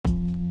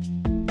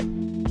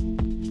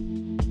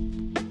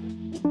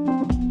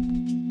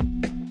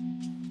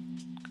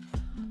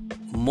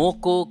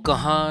मोको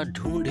कहाँ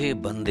ढूंढे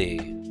बंदे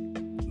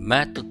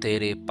मैं तो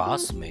तेरे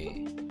पास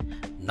में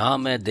ना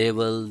मैं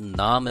देवल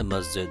ना मैं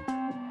मस्जिद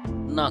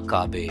ना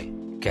काबे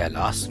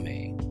कैलाश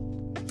में.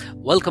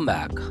 Welcome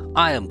back.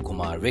 I am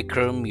Kumar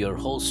Vikram, your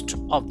host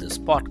of this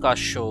podcast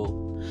show,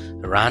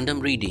 Random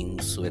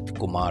Readings with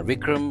Kumar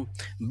Vikram,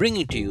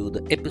 bringing to you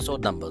the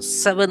episode number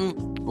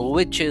 7,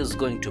 which is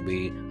going to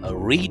be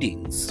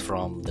readings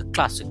from the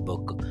classic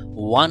book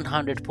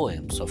 100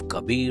 Poems of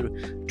Kabir,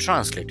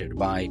 translated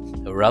by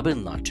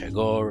Rabindranath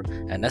Tagore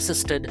and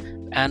assisted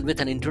and with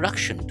an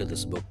introduction to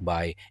this book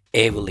by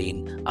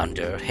Evelyn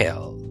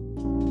Underhill.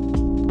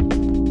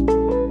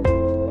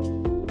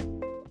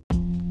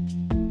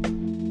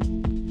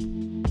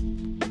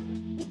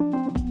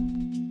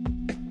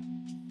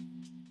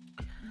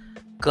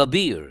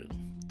 Kabir,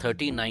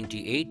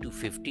 1398 to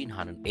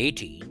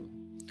 1518,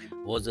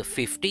 was a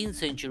 15th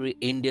century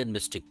Indian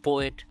mystic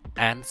poet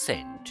and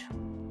saint.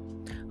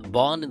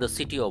 Born in the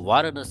city of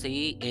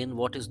Varanasi in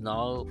what is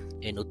now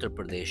in Uttar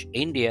Pradesh,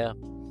 India,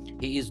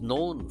 he is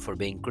known for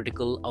being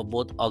critical of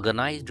both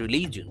organized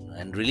religion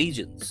and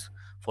religions,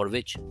 for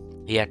which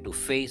he had to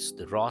face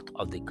the wrath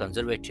of the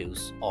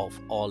conservatives of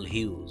all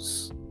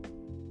hues.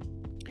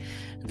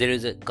 There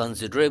is a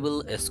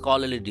considerable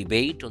scholarly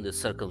debate on the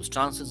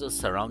circumstances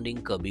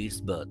surrounding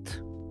Kabir's birth.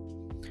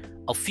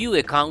 A few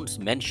accounts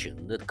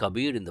mention that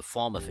Kabir, in the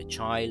form of a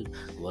child,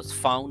 was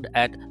found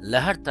at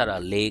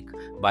Lahartara Lake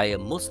by a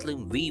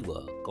Muslim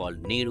weaver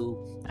called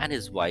Nehru and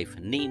his wife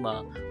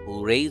Neema,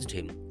 who raised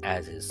him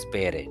as his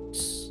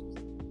parents.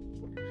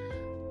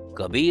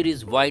 Kabir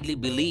is widely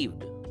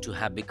believed to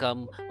have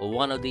become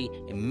one of the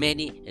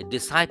many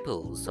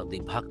disciples of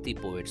the Bhakti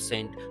poet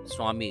Saint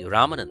Swami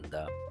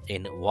Ramananda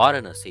in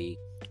Varanasi,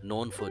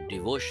 known for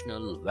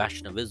devotional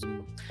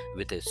Vaishnavism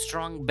with a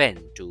strong bent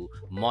to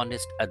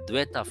monist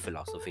Advaita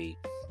philosophy,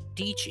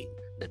 teaching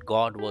that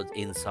God was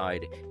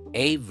inside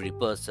every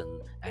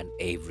person and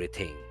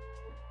everything.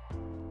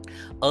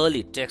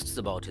 Early texts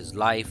about his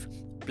life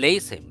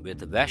place him with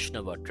the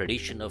Vaishnava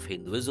tradition of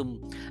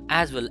Hinduism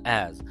as well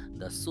as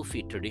the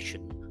Sufi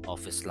tradition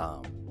of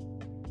Islam.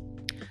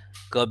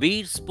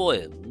 Kabir's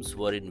poems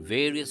were in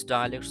various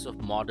dialects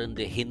of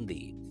modern-day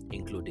Hindi,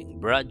 including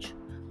Braj,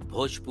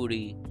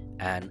 Bhojpuri,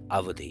 and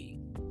Awadhi.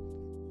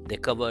 They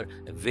cover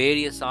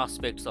various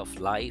aspects of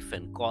life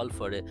and call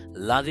for a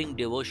loving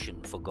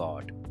devotion for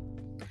God.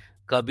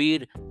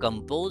 Kabir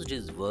composed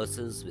his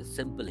verses with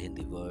simple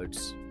Hindi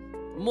words.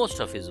 Most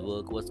of his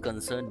work was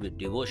concerned with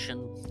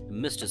devotion,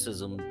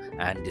 mysticism,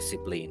 and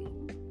discipline.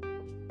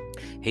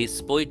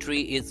 His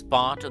poetry is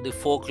part of the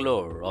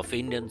folklore of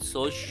Indian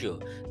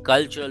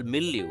socio-cultural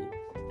milieu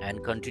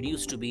and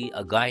continues to be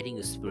a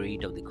guiding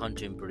spirit of the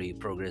contemporary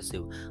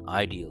progressive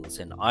ideals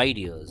and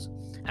ideas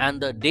and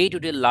the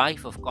day-to-day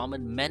life of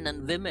common men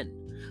and women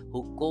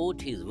who quote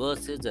his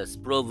verses as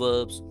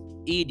proverbs,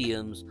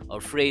 idioms,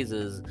 or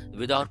phrases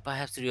without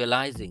perhaps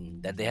realizing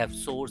that they have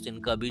source in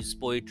Kabir's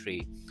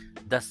poetry,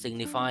 thus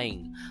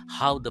signifying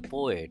how the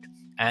poet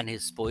and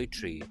his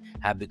poetry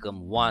have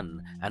become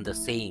one and the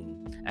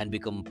same and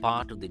become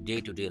part of the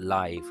day-to-day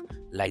life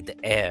like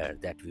the air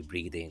that we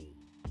breathe in.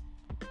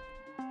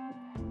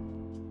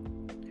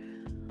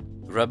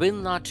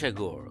 Rabindranath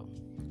Tagore,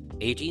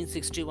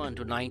 1861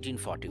 to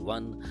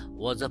 1941,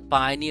 was a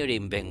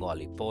pioneering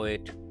Bengali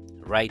poet,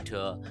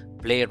 writer,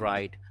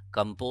 playwright,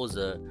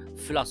 composer,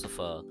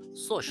 philosopher,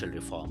 social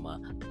reformer,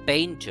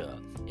 painter,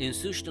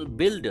 institutional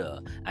builder,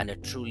 and a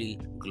truly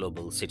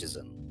global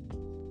citizen.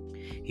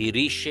 He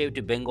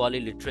reshaped Bengali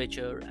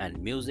literature and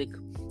music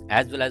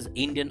as well as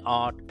Indian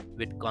art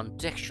with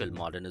contextual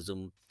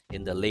modernism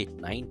in the late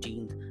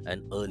 19th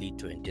and early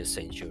 20th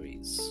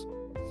centuries.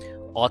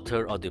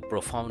 Author of the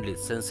profoundly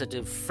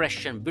sensitive,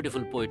 fresh and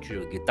beautiful poetry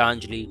of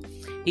Gitanjali,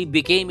 he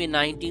became in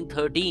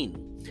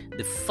 1913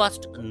 the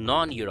first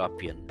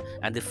non-European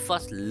and the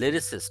first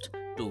lyricist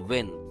to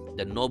win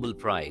the Nobel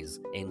Prize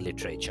in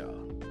Literature.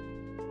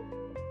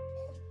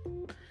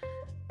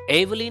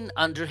 Evelyn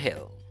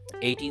Underhill,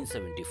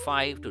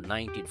 1875 to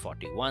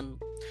 1941,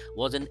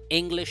 was an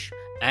English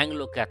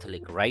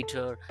Anglo-Catholic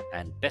writer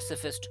and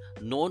pacifist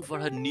known for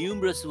her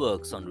numerous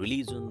works on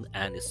religion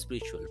and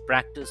spiritual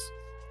practice,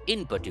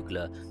 in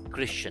particular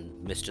Christian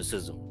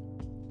mysticism.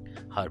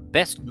 Her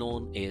best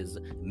known is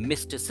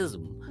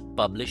Mysticism,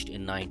 published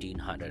in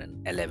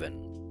 1911.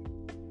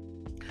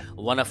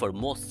 One of her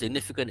most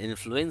significant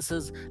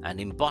influences and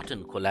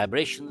important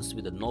collaborations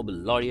with the Nobel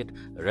laureate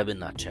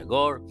Rabindranath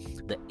Tagore,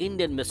 the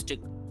Indian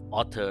mystic,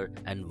 author,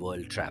 and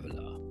world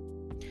traveler.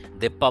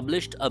 They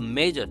published a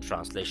major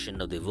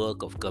translation of the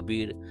work of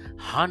Kabir,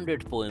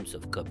 100 Poems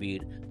of Kabir,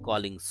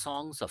 calling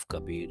Songs of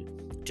Kabir,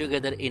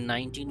 together in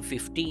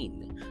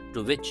 1915,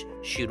 to which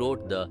she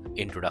wrote the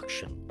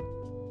introduction.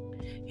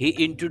 He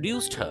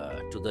introduced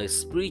her to the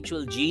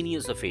spiritual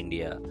genius of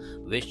India,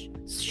 which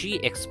she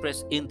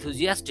expressed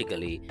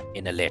enthusiastically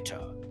in a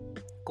letter.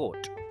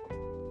 Quote,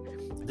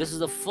 "This is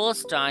the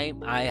first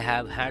time I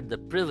have had the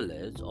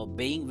privilege of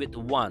being with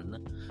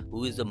one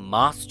who is a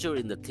master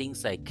in the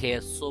things I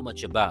care so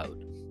much about,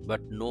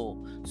 but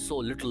know so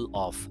little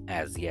of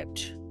as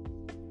yet.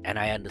 And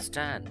I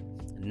understand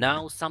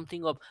now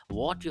something of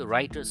what your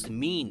writers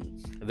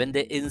mean when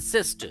they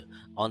insist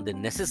on the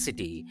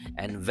necessity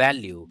and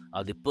value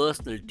of the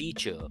personal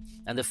teacher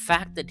and the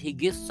fact that he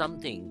gives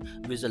something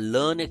which a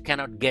learner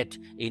cannot get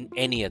in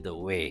any other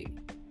way.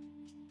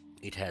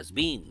 It has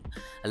been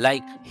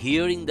like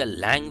hearing the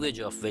language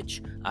of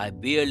which I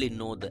barely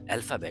know the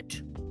alphabet,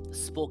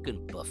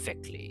 spoken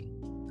perfectly.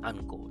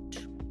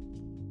 Unquote.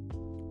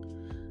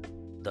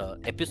 The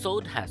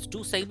episode has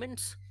two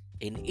segments.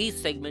 In each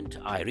segment,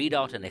 I read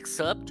out an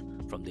excerpt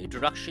from the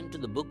introduction to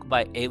the book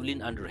by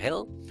Evelyn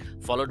Underhill,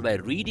 followed by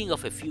reading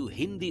of a few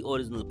Hindi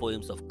original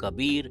poems of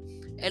Kabir,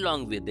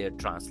 along with their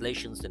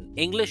translations in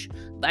English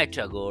by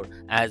Tagore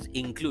as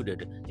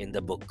included in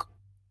the book.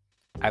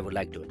 I would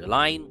like to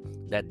underline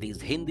that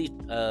these Hindi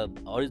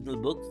original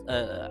books,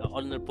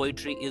 original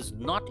poetry is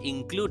not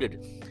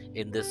included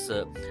in this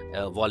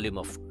volume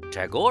of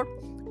Tagore,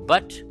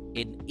 but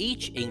in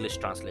each English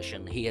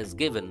translation, he has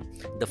given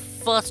the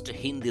first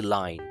Hindi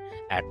line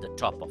at the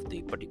top of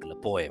the particular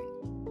poem.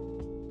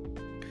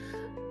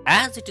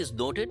 As it is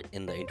noted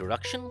in the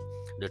introduction,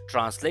 the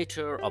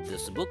translator of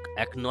this book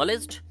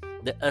acknowledged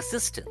the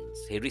assistance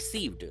he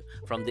received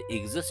from the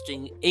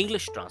existing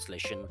English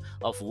translation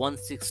of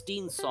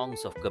 116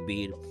 songs of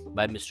Kabir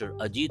by Mr.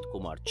 Ajit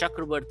Kumar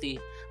Chakrabarti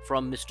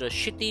from Mr.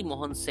 Shiti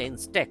Mohan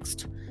Sen's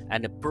text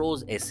and a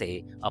prose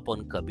essay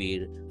upon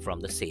Kabir from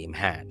the same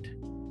hand.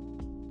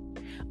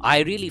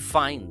 I really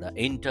find the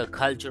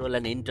intercultural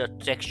and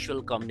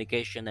intertextual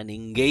communication and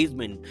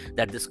engagement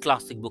that this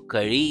classic book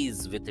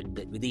carries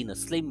within a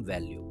slim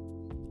value.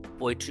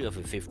 Poetry of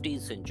a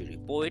 15th century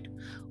poet,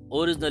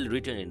 originally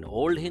written in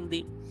Old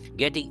Hindi,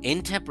 getting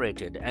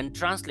interpreted and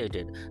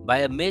translated by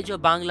a major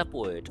Bangla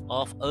poet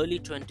of early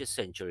 20th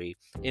century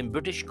in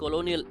British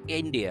colonial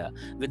India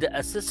with the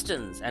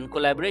assistance and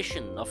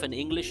collaboration of an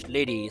English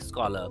lady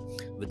scholar,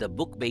 with the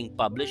book being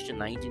published in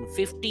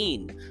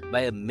 1915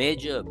 by a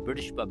major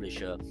British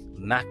publisher,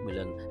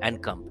 Macmillan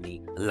and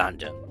Company,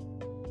 London.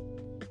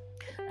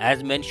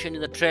 As mentioned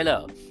in the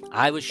trailer,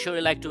 I would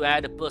surely like to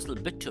add a personal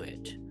bit to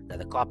it, that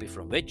the copy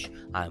from which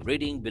I am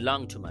reading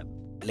belonged to my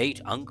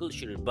late uncle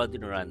Shri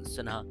Rabindranath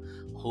Sinha,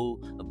 who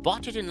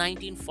bought it in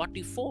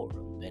 1944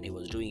 when he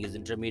was doing his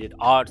intermediate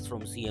arts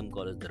from CM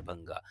College,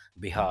 Darbhanga,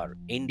 Bihar,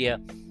 India,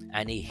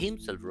 and he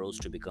himself rose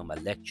to become a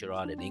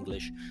lecturer in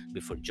English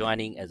before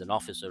joining as an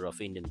officer of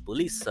Indian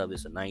Police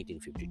Service in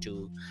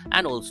 1952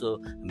 and also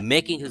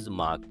making his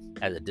mark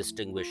as a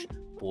distinguished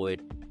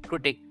poet,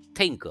 critic,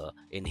 thinker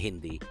in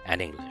Hindi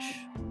and English.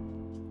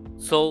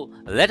 So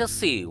let us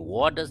see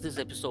what does this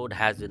episode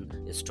has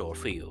in store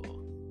for you.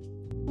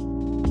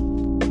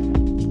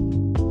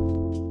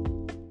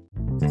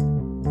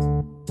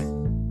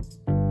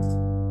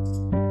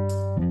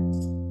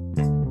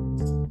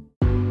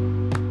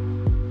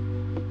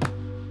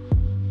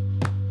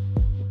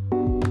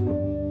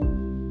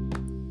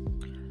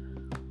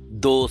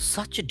 Though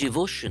such a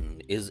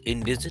devotion is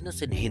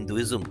indigenous in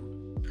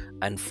Hinduism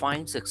and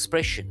finds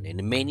expression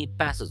in many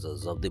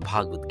passages of the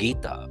Bhagavad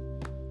Gita,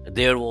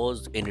 there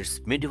was in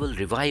its medieval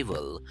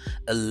revival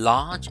a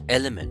large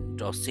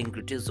element of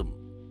syncretism.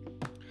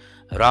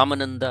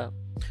 Ramananda,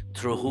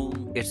 through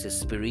whom its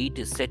spirit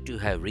is said to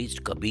have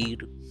reached Kabir,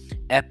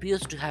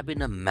 appears to have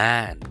been a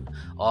man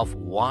of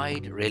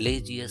wide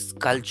religious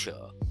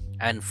culture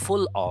and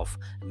full of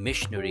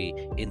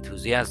missionary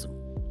enthusiasm.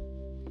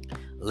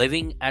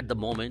 Living at the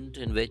moment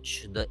in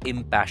which the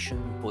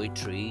impassioned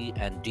poetry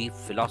and deep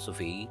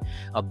philosophy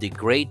of the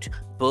great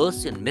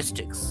Persian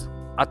mystics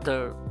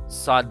Attar,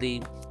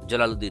 Sadi,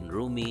 Jalaluddin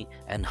Rumi,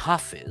 and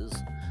Hafiz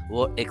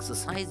were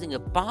exercising a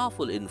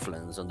powerful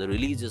influence on the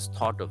religious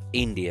thought of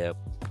India,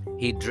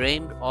 he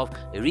dreamed of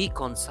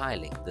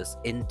reconciling this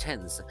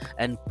intense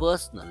and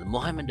personal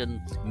Mohammedan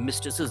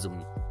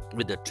mysticism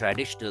with the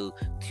traditional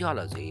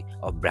theology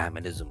of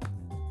Brahmanism.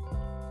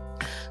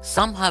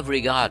 Some have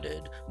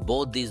regarded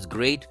both these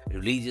great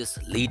religious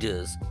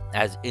leaders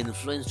as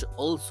influenced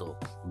also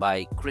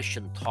by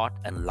Christian thought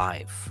and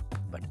life.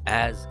 But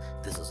as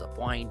this is a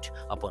point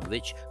upon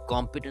which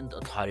competent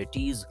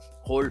authorities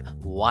hold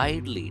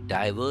widely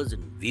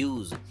divergent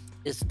views,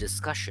 its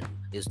discussion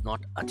is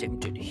not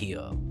attempted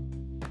here.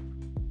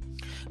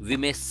 We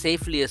may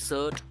safely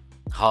assert,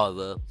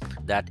 however,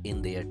 that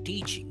in their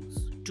teachings,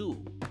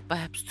 two,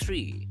 perhaps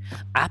three,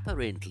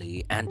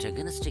 apparently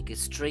antagonistic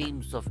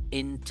streams of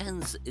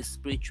intense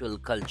spiritual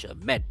culture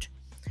met,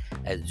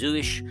 as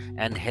Jewish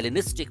and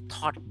Hellenistic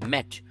thought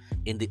met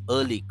in the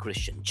early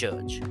Christian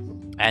church.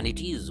 And it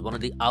is one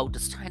of the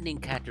outstanding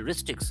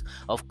characteristics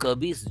of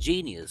Kabir's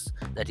genius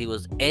that he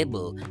was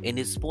able in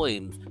his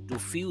poems to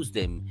fuse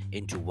them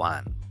into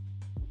one.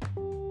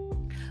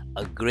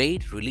 A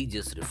great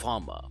religious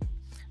reformer,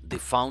 the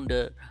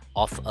founder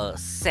of a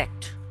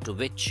sect to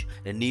which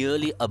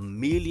nearly 1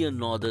 million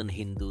northern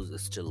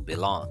Hindus still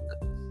belong,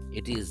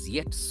 it is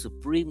yet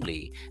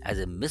supremely as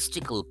a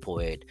mystical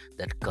poet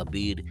that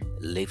Kabir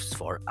lives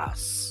for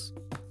us.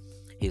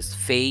 His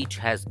fate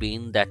has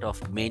been that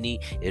of many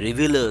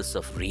revealers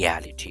of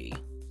reality.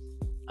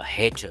 A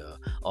hater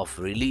of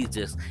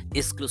religious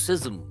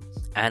exclusivism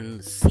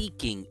and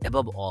seeking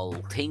above all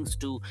things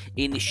to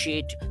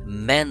initiate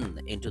men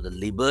into the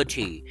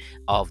liberty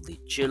of the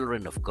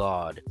children of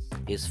God,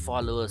 his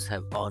followers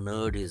have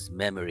honored his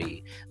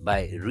memory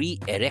by re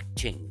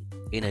erecting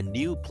in a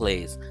new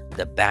place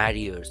the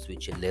barriers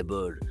which he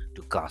labored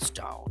to cast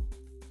down.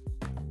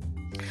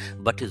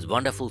 But his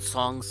wonderful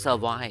songs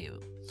survive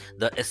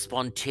the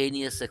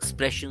spontaneous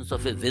expressions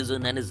of his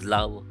vision and his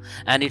love,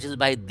 and it is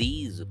by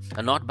these,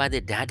 and not by the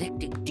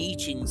didactic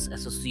teachings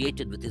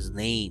associated with his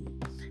name,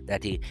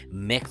 that he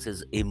makes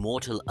his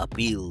immortal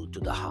appeal to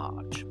the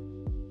heart.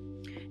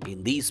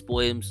 In these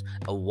poems,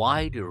 a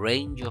wide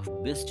range of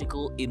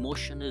mystical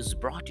emotion is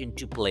brought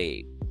into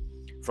play,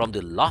 from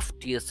the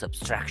loftiest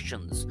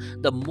abstractions,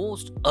 the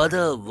most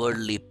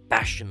otherworldly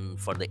passion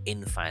for the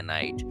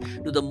infinite,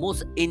 to the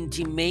most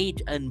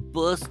intimate and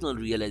personal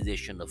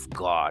realization of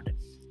God,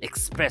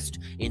 expressed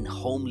in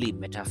homely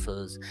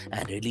metaphors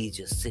and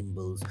religious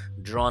symbols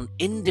drawn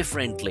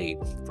indifferently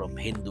from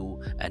Hindu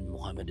and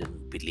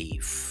Mohammedan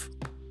belief.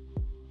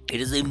 It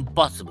is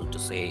impossible to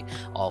say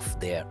of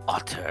their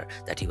author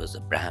that he was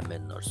a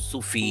Brahmin or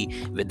Sufi,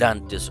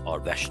 Vedantist or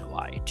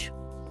Vaishnavite.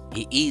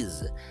 He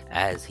is,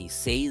 as he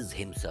says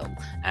himself,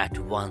 at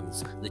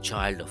once the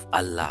child of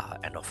Allah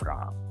and of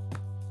Ram,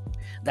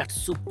 that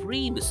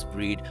supreme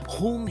spirit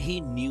whom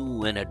he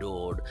knew and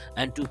adored,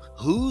 and to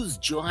whose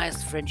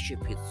joyous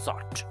friendship he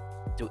sought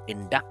to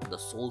induct the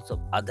souls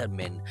of other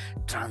men,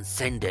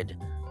 transcended,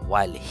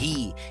 while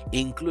he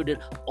included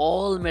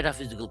all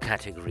metaphysical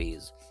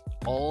categories,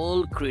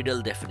 all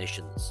creedal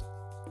definitions.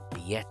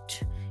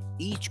 Yet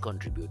each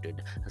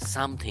contributed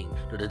something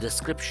to the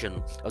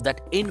description of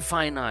that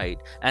infinite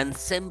and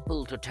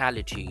simple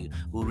totality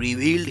who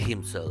revealed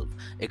himself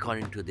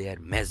according to their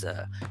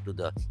measure to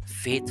the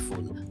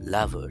faithful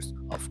lovers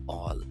of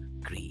all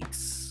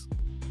creeds.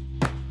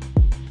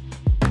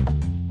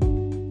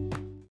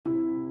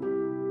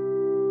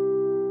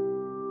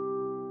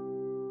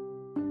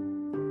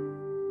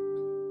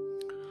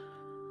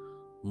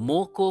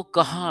 मोको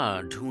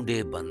कहाँ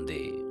ढूंढे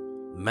बंदे,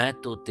 मैं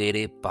तो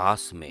तेरे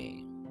पास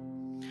में,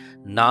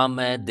 ना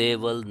मैं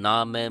देवल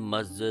ना मैं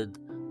मस्जिद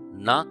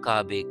ना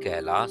काबे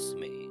कैलाश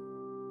में,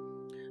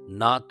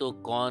 ना तो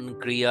कौन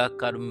क्रिया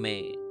कर्म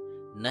में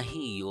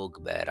नहीं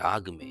योग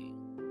बैराग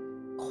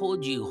में,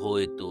 खोजी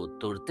होए तो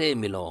तुरते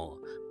मिलो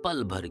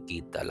पल भर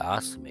की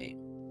तलाश में,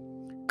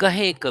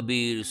 कहे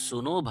कबीर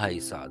सुनो भाई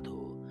साधो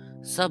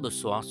सब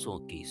श्वासों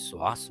की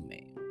श्वास में.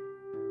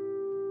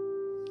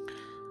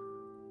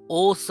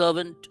 O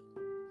servant,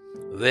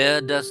 where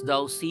dost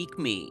thou seek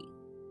me?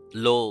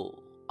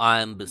 Lo,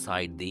 I am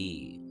beside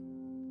thee.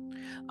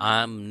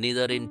 I am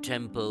neither in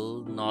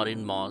temple nor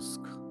in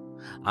mosque.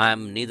 I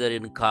am neither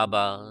in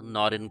Kaaba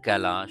nor in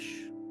Kailash.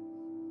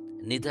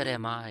 Neither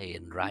am I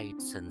in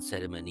rites and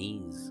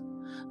ceremonies,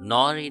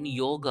 nor in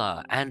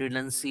yoga and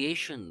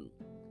renunciation.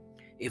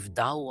 If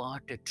thou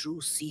art a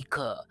true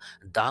seeker,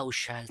 thou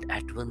shalt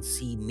at once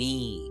see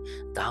me.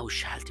 Thou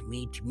shalt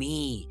meet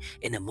me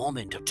in a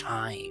moment of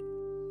time.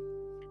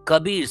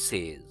 Kabir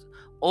says,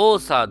 O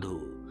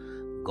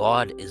Sadhu,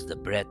 God is the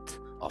breath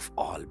of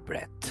all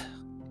breath.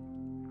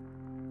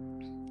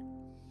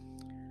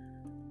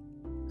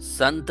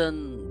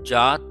 संतन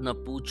जात न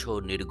पूछो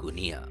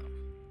निर्गुनिया,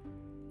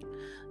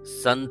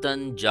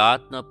 संतन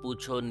जात न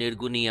पूछो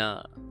निर्गुनिया,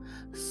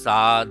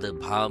 साध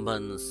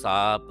भामन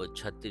shop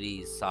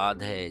छतरी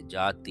साधे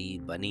जाति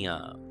बनिया,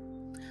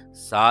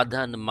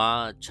 साधन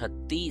माँ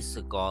 36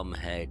 कौम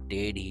है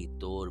टेढ़ी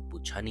तोर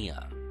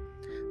पुछनिया,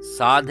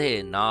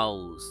 साधे नाव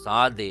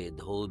साधे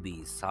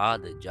धोबी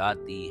साध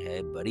जाति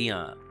है बढ़िया,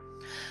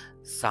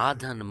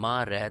 साधन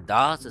माँ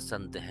रैदास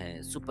संत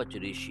हैं सुपच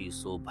ऋषि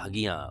सो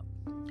भगिया,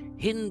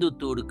 हिंदू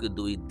तुर्क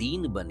दुई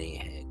दीन बने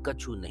हैं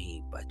कछु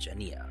नहीं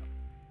पहचनिया.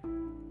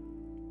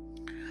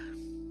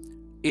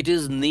 It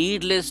is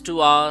needless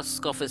to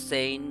ask of a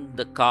saint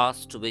the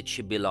caste to which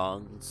he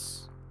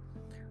belongs,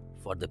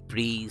 for the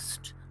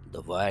priest,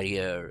 the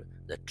warrior,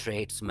 the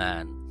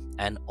tradesman,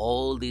 and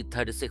all the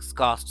 36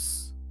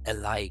 castes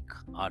alike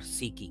are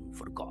seeking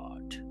for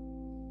God.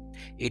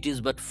 It is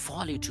but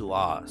folly to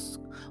ask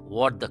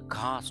what the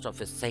caste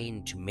of a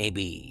saint may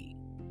be.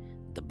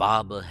 The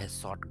barber has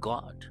sought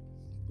God,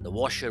 the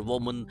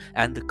washerwoman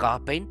and the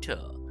carpenter,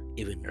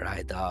 even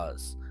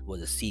Raidas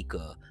was a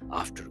seeker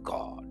after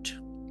God.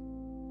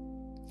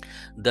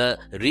 The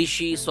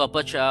Rishi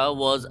Swapacha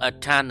was a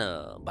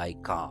tanner by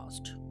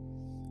caste.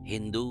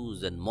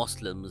 Hindus and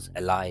Muslims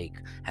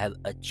alike have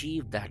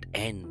achieved that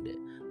end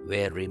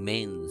where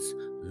remains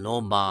no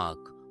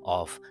mark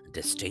of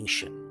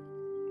distinction.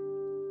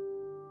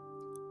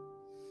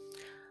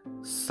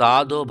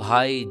 साधो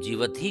भाई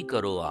जीवत ही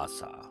करो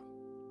आशा,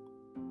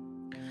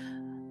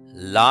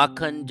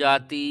 लाखन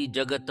जाति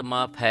जगत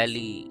मां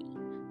फैली,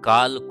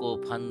 काल को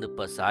फंद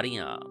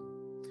पसारियां,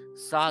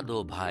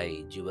 साधो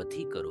भाई जीवत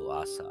ही करो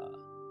आशा,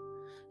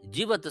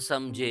 जीवत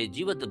समझे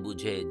जीवत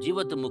बुझे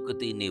जीवत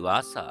मुक्ति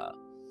निवासा,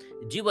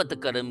 जीवत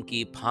कर्म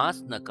की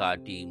फांस न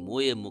काटी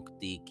मोए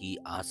मुक्ति की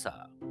आशा,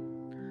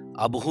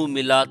 अबहू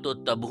मिला तो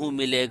तबहू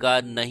मिलेगा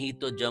नहीं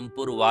तो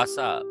जमपुर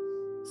वासा,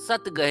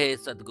 सत गहे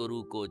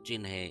सतगुरु को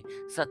चिन्हे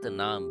सत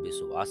नाम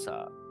विश्वासा।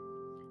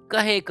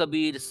 कहे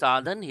कबीर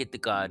साधन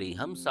हितकारी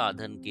हम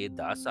साधन के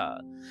दासा।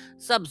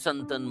 सब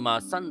संतन मां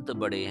संत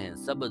बड़े हैं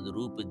सबद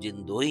रूप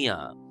जिन दोहिया।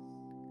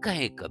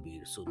 कहे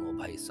कबीर सुनो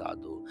भाई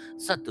साधो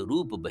सत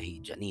रूप बही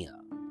जनिया।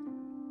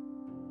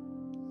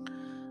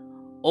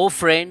 O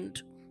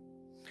friend,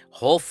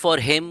 hope for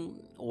him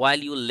while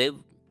you live,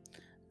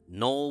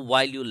 know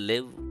while you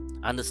live,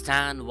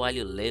 understand while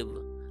you live,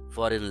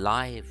 for in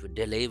life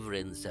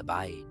deliverance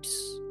abides.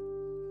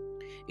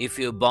 If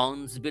your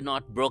bonds be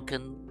not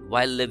broken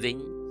while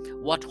living,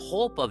 what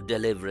hope of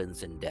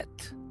deliverance in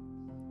death?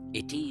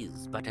 It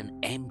is but an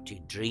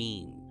empty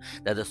dream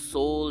that the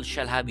soul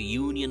shall have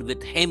union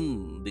with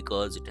him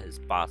because it has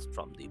passed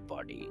from the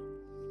body.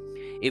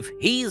 If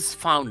he is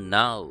found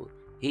now,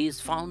 he is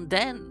found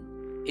then.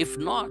 If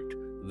not,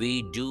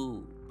 we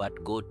do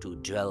but go to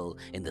dwell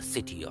in the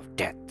city of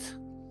death.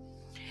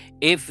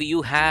 If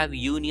you have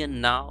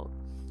union now,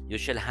 you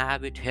shall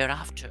have it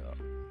hereafter.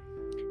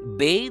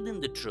 Bathe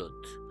in the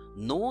truth,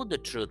 know the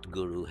truth,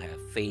 Guru,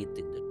 have faith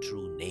in the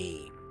true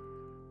name.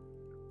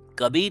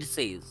 Kabir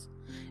says,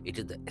 it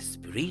is the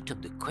spirit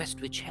of the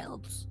quest which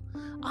helps.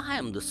 I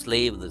am the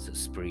slave of this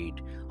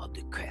spirit of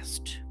the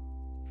quest.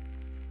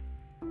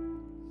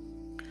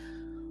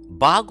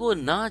 Bago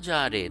na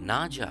ja re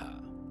na ja,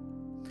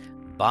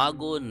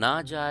 बागो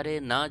ना जा रे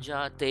ना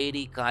जा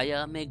तेरी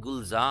काया में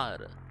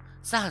गुलजार।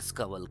 साहस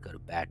कवल कर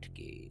बैठ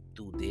के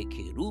तू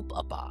देखे रूप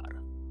अपार।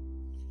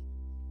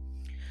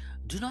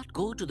 Do not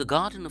go to the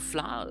garden of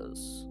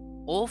flowers.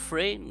 Oh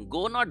friend,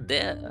 go not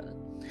there.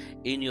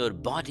 In your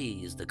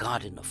body is the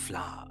garden of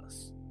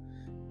flowers.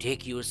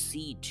 Take your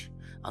seat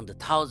on the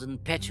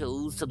 1,000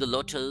 petals of the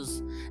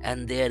lotus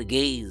and there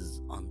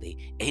gaze on the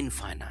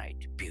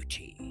infinite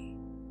beauty.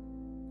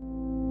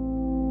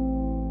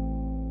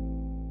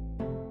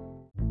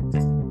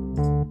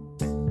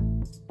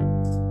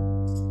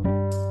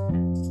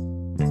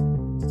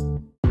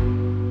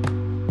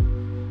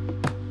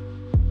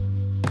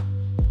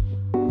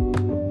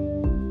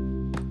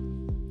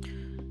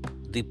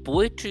 The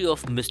poetry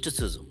of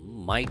mysticism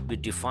might be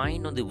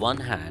defined on the one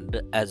hand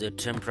as a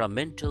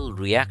temperamental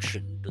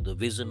reaction to the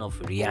vision of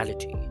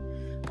reality,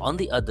 on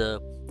the other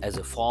as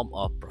a form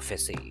of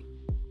prophecy,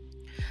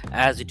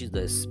 as it is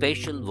the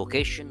special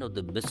vocation of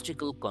the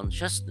mystical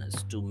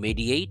consciousness to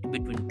mediate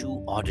between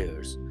two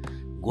orders,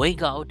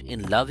 going out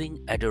in loving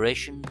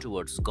adoration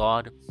towards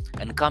God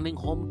and coming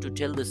home to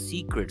tell the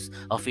secrets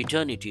of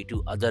eternity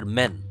to other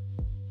men.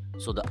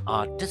 So, the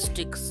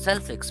artistic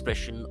self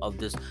expression of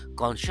this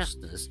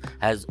consciousness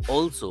has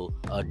also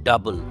a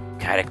double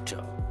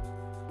character.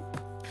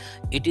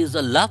 It is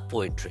a love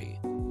poetry,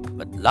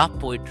 but love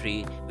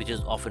poetry which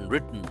is often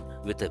written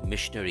with a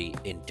missionary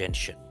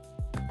intention.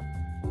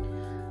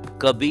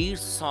 Kabir's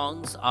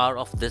songs are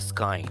of this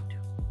kind,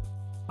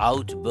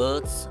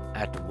 outbursts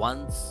at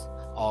once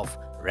of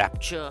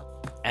rapture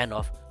and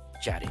of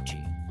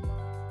charity.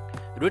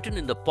 Written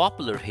in the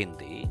popular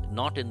Hindi,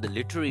 not in the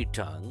literary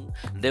tongue,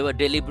 they were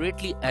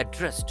deliberately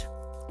addressed,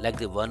 like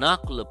the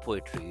vernacular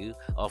poetry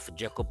of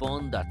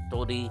Jacopone da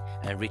Todi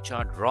and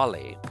Richard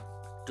Raleigh,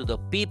 to the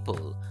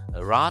people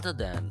rather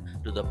than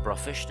to the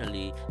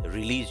professionally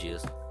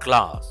religious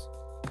class,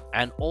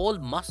 and all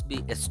must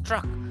be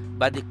struck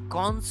by the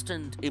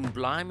constant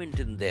employment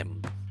in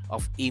them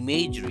of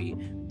imagery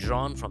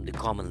drawn from the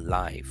common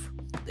life,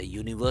 the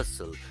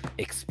universal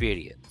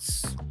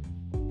experience.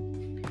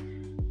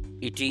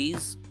 It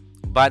is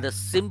by the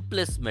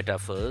simplest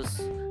metaphors,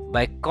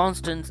 by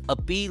constant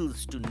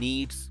appeals to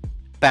needs,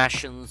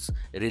 passions,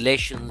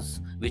 relations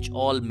which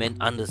all men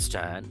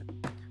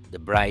understand, the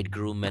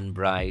bridegroom and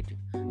bride,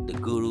 the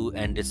guru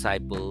and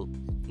disciple,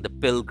 the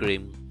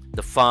pilgrim,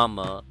 the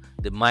farmer,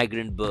 the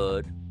migrant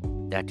bird,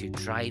 that he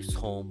drives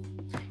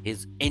home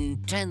his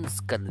intense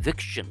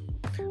conviction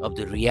of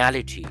the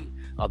reality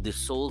of the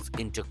soul's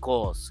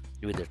intercourse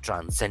with the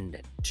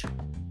transcendent.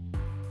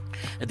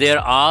 There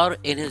are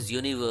in his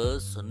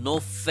universe no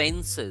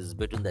fences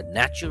between the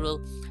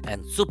natural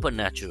and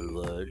supernatural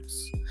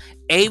worlds.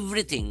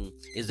 Everything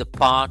is a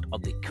part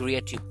of the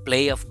creative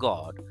play of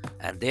God,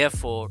 and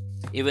therefore,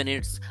 even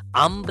its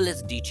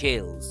humblest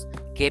details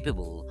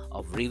capable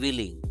of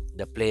revealing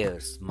the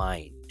player's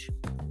mind.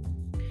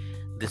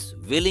 This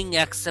willing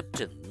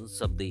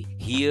acceptance of the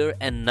here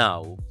and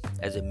now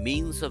as a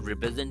means of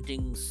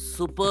representing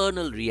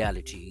supernal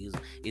realities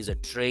is a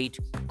trait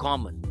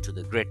common to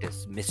the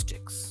greatest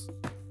mystics.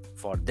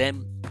 For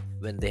them,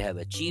 when they have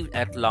achieved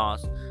at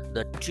last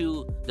the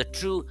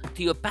true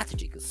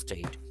theopathic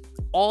state,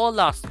 all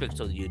aspects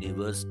of the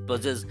universe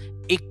possess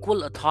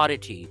equal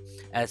authority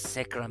as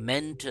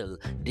sacramental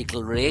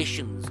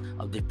declarations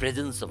of the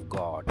presence of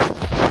God,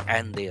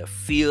 and their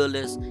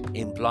fearless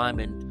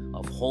employment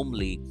of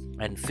homely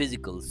and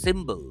physical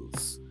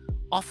symbols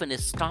often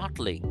is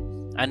startling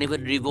and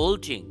even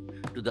revolting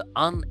to the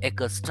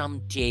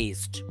unaccustomed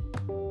taste,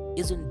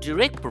 is in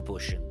direct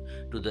proportion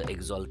to the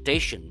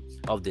exaltation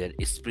of their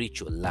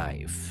spiritual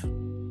life.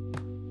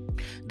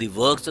 The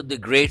works of the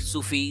great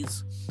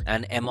Sufis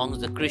and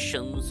amongst the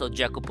Christians of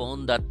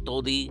Jacopone da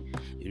Todi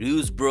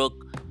Ruysbrook,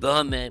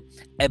 Boehme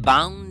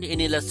abound in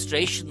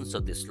illustrations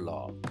of this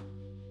law.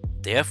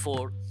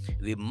 Therefore,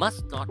 we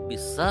must not be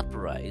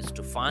surprised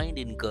to find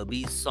in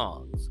Kabir's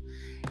songs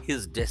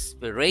his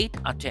desperate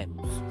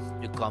attempts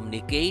to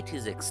communicate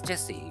his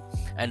ecstasy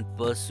and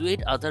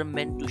persuade other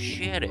men to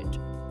share it,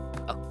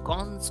 a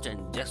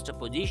constant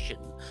juxtaposition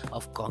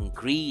of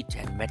concrete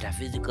and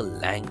metaphysical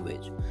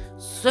language,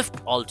 swift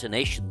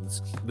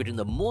alternations between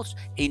the most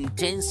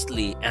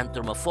intensely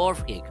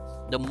anthropomorphic,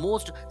 the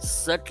most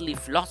subtly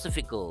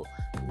philosophical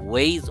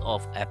ways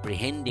of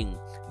apprehending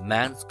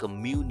man's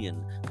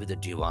communion with the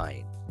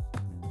divine.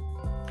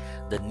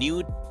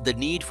 The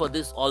need for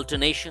this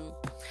alternation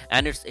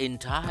and its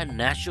entire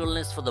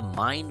naturalness for the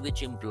mind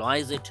which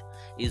implies it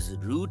is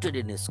rooted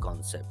in his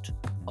concept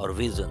or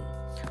vision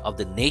of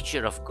the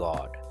nature of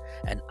God,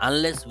 and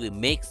unless we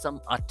make some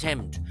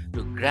attempt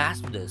to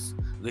grasp this,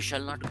 we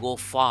shall not go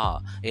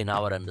far in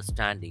our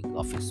understanding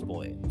of his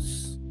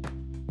poems.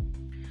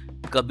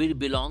 Kabir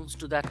belongs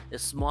to that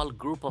small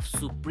group of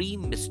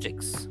supreme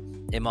mystics,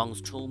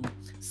 amongst whom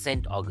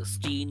Saint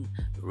Augustine,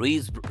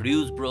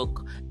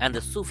 Ruysbrook, and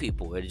the Sufi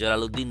poet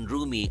Jalaluddin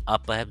Rumi are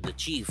perhaps the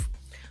chief,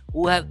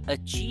 who have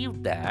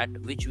achieved that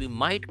which we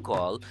might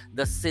call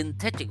the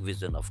synthetic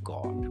vision of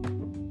God.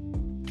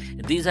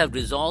 These have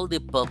resolved the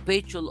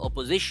perpetual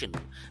opposition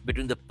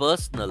between the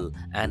personal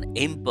and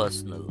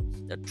impersonal,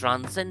 the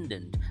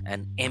transcendent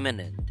and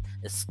immanent,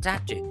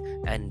 static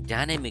and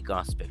dynamic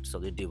aspects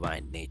of the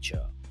divine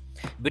nature,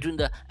 between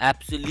the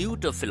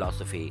absolute of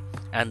philosophy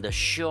and the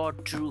sure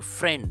true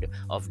friend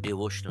of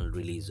devotional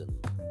religion.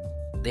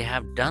 They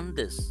have done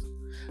this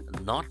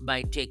not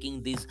by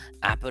taking these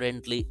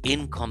apparently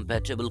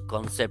incompatible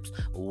concepts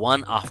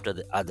one after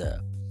the other,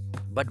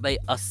 but by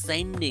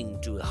ascending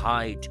to a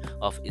height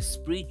of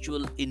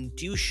spiritual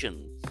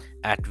intuition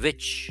at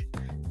which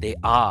they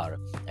are,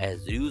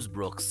 as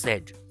Ruysbrook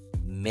said,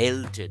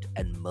 melted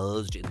and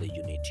merged in the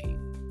unity,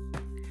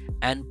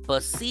 and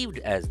perceived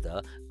as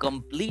the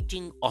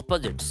completing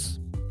opposites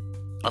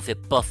of a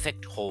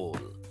perfect whole.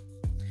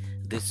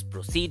 This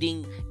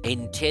proceeding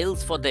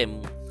entails for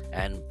them,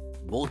 and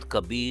both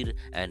Kabir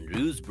and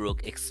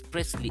Ruysbrook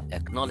expressly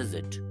acknowledge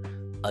it,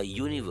 a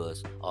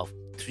universe of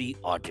three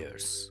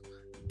orders: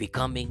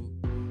 becoming,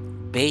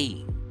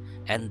 being,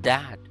 and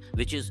that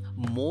which is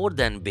more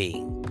than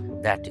being,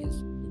 that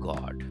is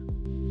God.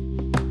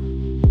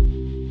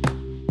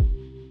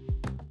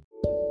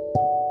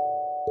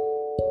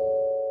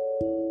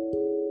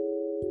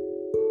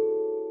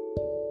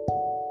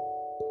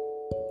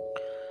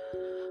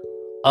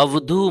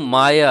 Avdhu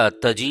माया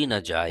तजी न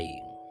जाई,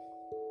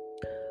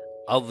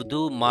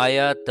 अवधू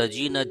माया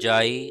तजी न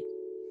जाई,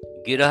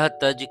 गिरह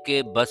तज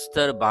के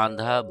बस्तर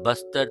बांधा,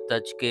 बस्तर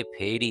तज के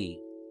फेरी,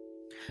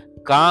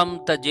 काम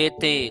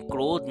तजेते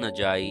क्रोध न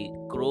जाई,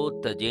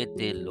 क्रोध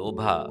तजेते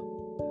लोभा,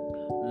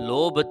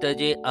 लोभ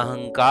तजे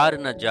अहंकार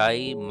न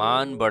जाई,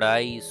 मान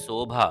बढ़ाई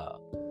शोभा,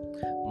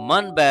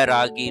 मन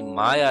बैरागी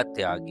माया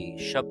त्यागी,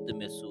 शब्द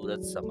में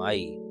सूरत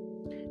समाई,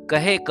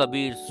 कहे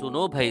कबीर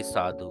सुनो भई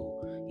साधु,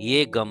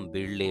 ये गम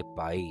बिरले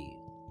पाई.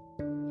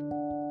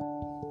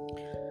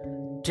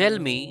 Tell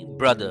me,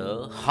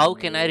 brother, how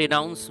can I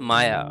renounce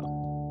Maya?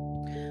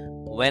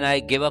 When I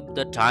give up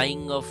the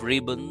tying of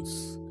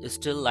ribbons,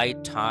 still I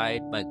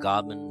tied my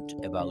garment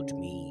about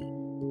me.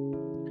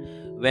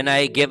 When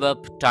I gave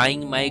up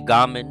tying my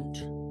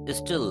garment,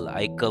 still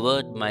I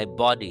covered my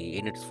body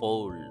in its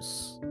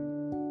folds.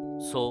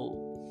 So,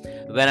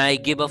 when I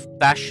give up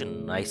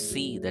passion, I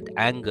see that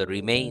anger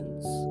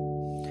remains.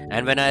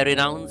 And when I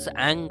renounce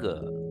anger,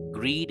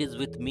 greed is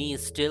with me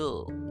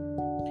still.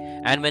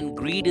 And when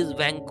greed is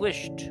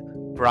vanquished,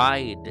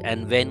 pride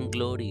and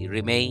vainglory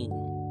remain.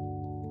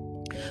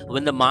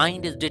 When the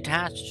mind is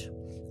detached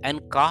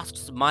and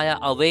casts Maya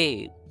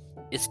away,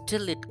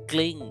 still it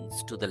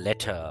clings to the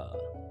letter.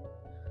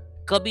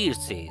 Kabir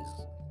says,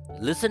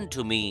 listen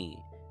to me,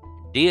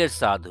 dear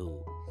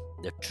Sadhu,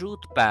 the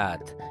truth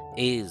path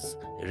is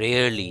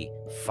rarely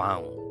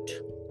found.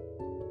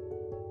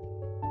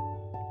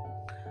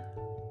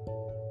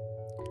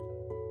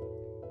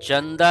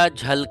 चंदा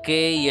झलके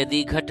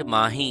यदि घट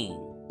माही,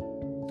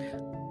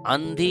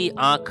 अंधी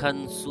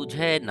आँखन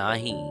सुझे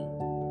नाही,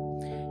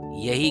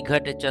 यही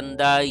घट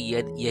चंदा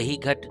यही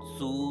घट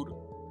सूर,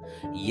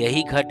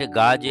 यही घट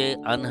गाजे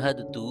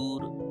अनहद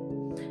तूर,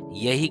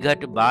 यही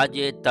घट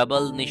बाजे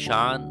तबल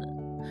निशान,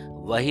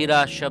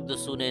 वहीरा शब्द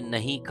सुने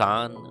नहीं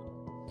कान,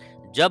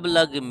 जब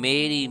लग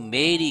मेरी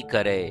मेरी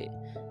करे,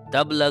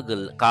 तब लग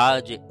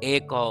काज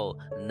एको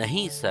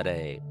नहीं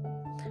सरे,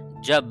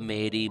 जब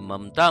मेरी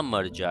ममता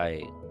मर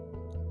जाए,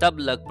 तब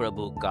लग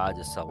प्रभु काज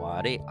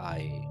सवारे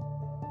आए,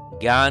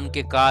 ज्ञान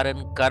के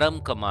कारण कर्म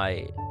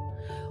कमाए,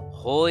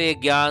 होए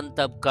ज्ञान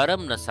तब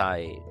कर्म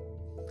नसाए,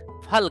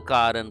 फल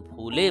कारण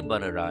फूले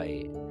बन राए,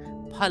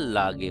 फल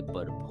लागे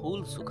पर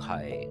फूल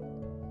सुखाए,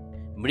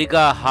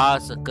 मृगा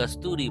हास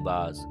कस्तूरी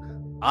बास,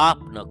 आप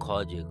न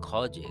खोजे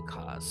खोजे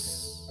खास.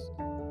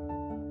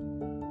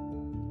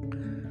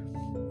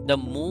 The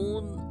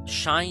moon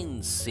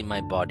shines in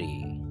my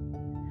body,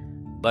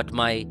 but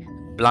my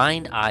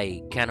blind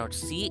eye cannot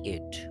see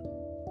it.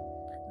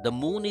 The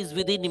moon is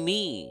within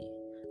me,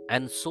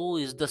 and so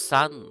is the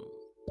sun.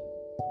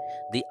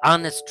 The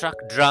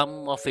unstruck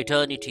drum of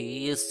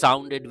eternity is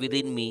sounded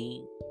within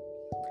me,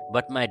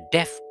 but my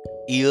deaf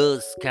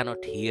ears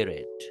cannot hear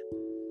it.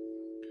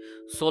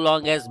 So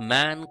long as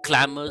man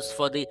clamors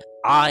for the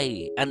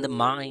I and the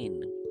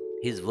mine,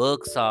 his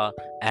works are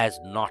as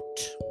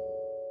naught.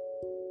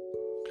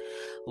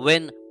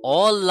 When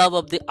all love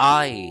of the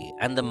I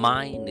and the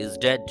mine is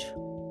dead,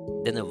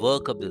 then the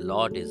work of the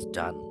Lord is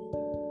done.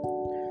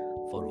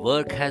 For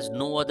work has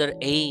no other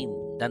aim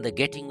than the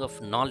getting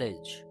of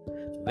knowledge.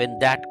 When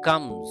that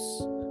comes,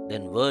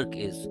 then work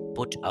is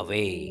put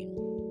away.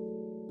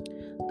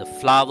 The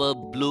flower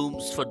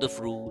blooms for the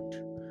fruit.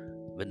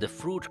 When the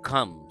fruit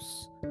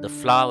comes, the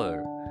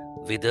flower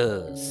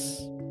withers.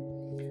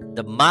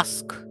 The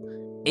musk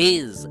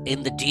is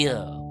in the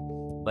deer,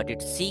 but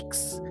it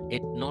seeks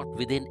it not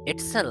within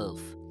itself.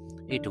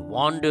 It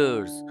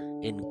wanders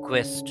in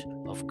quest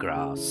of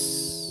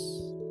grass.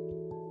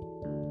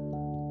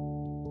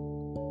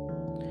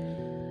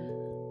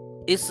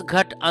 इस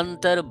घट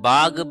अंतर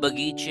बाग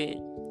बगीचे,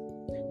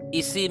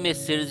 इसी में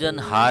सृजन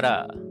हारा.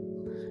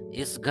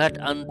 इस घट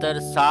अंतर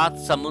 7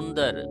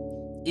 समुंदर,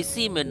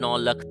 इसी में 9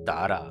 लाख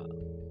तारा.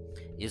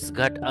 इस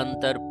घट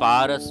अंतर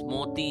पारस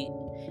मोती,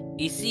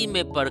 इसी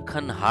में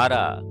परखन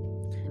हारा.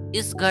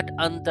 इस घट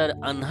अंतर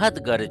अनहद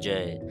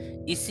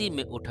गरजय, इसी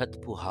में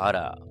उठत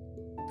फुहारा.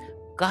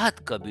 कहत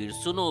कबीर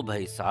सुनो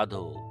भई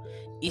साधो,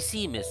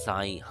 इसी में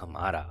साईं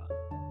हमारा.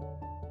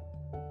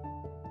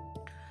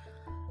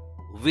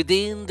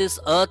 Within this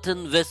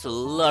earthen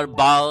vessel are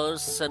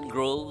bowers and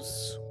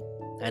groves,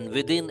 and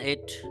within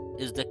it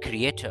is the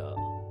Creator.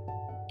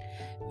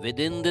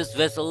 Within this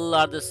vessel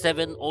are the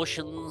 7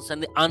 oceans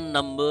and the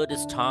unnumbered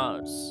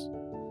stars.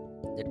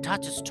 The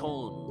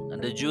touchstone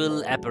and the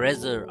jewel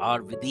appraiser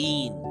are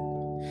within,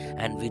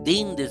 and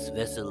within this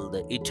vessel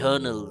the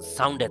eternal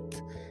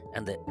soundeth,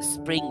 and the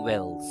spring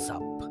wells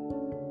up.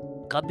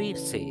 Kabir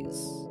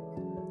says,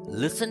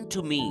 "Listen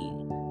to me,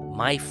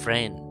 my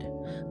friend.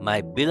 My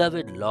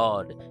beloved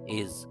Lord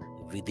is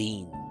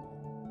within."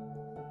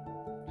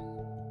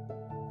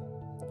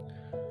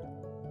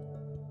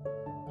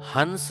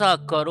 हंसा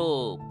करो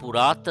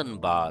पुरातन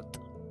बात,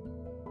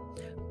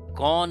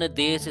 कौन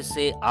देश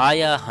से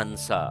आया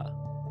हंसा,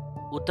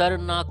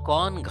 उतरना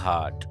कौन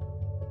घाट.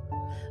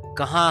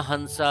 कहाँ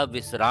हंसा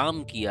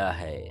विश्राम किया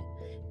है,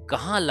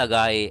 कहाँ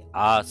लगाए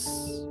आस.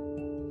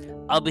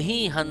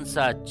 अभी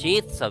हंसा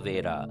चेत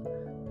सवेरा,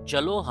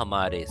 चलो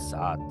हमारे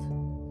साथ.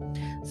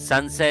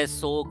 संशय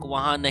शोक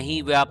वहां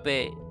नहीं व्यापे,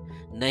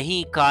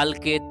 नहीं काल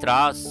के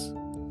त्रास.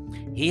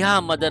 हिया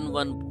मदन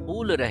वन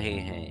फूल रहे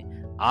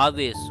हैं,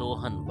 आवे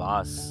सोहन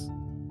वास.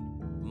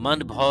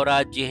 मन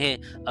भौरा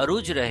जिहें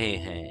अरुझ रहे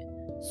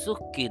हैं, सुख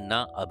की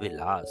न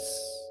Abhilash.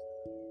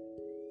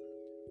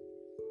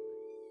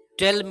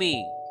 Tell me,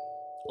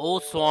 O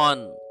swan,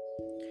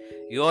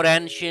 your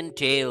ancient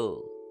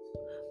tale.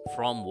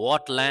 From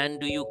what land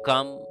do you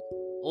come,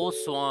 O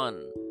swan?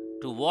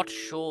 To what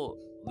shore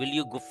will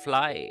you go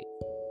fly?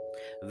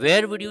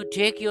 Where would you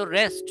take your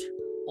rest,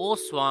 O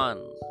swan,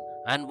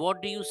 and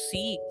what do you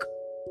seek?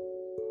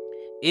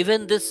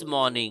 Even this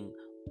morning,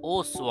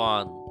 O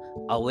swan,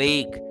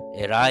 awake,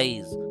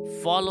 arise,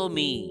 follow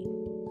me.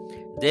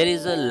 There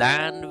is a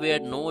land where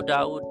no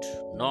doubt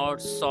nor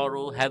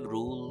sorrow have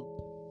rule,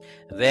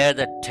 where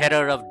the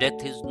terror of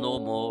death is no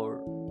more.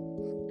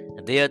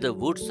 There the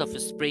woods of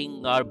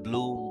spring are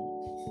bloom,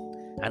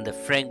 and the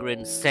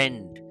fragrant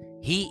scent,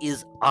 he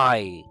is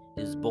I,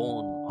 is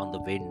borne on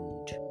the wind.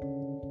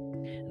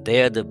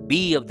 There the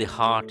bee of the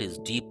heart is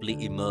deeply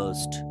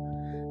immersed,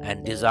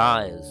 and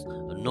desires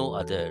no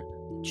other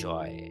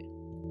joy.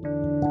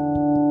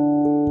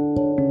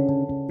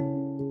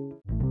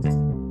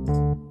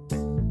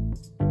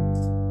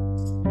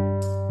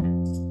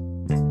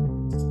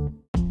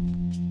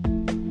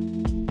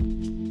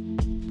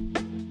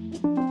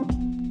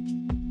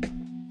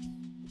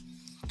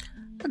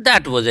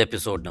 That was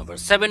episode number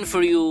 7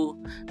 for you.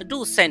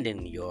 Do send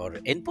in your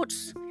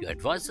inputs, your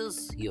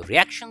advices, your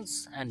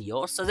reactions, and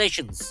your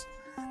suggestions.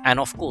 And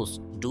of course,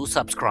 do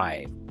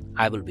subscribe.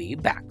 I will be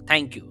back.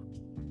 Thank you.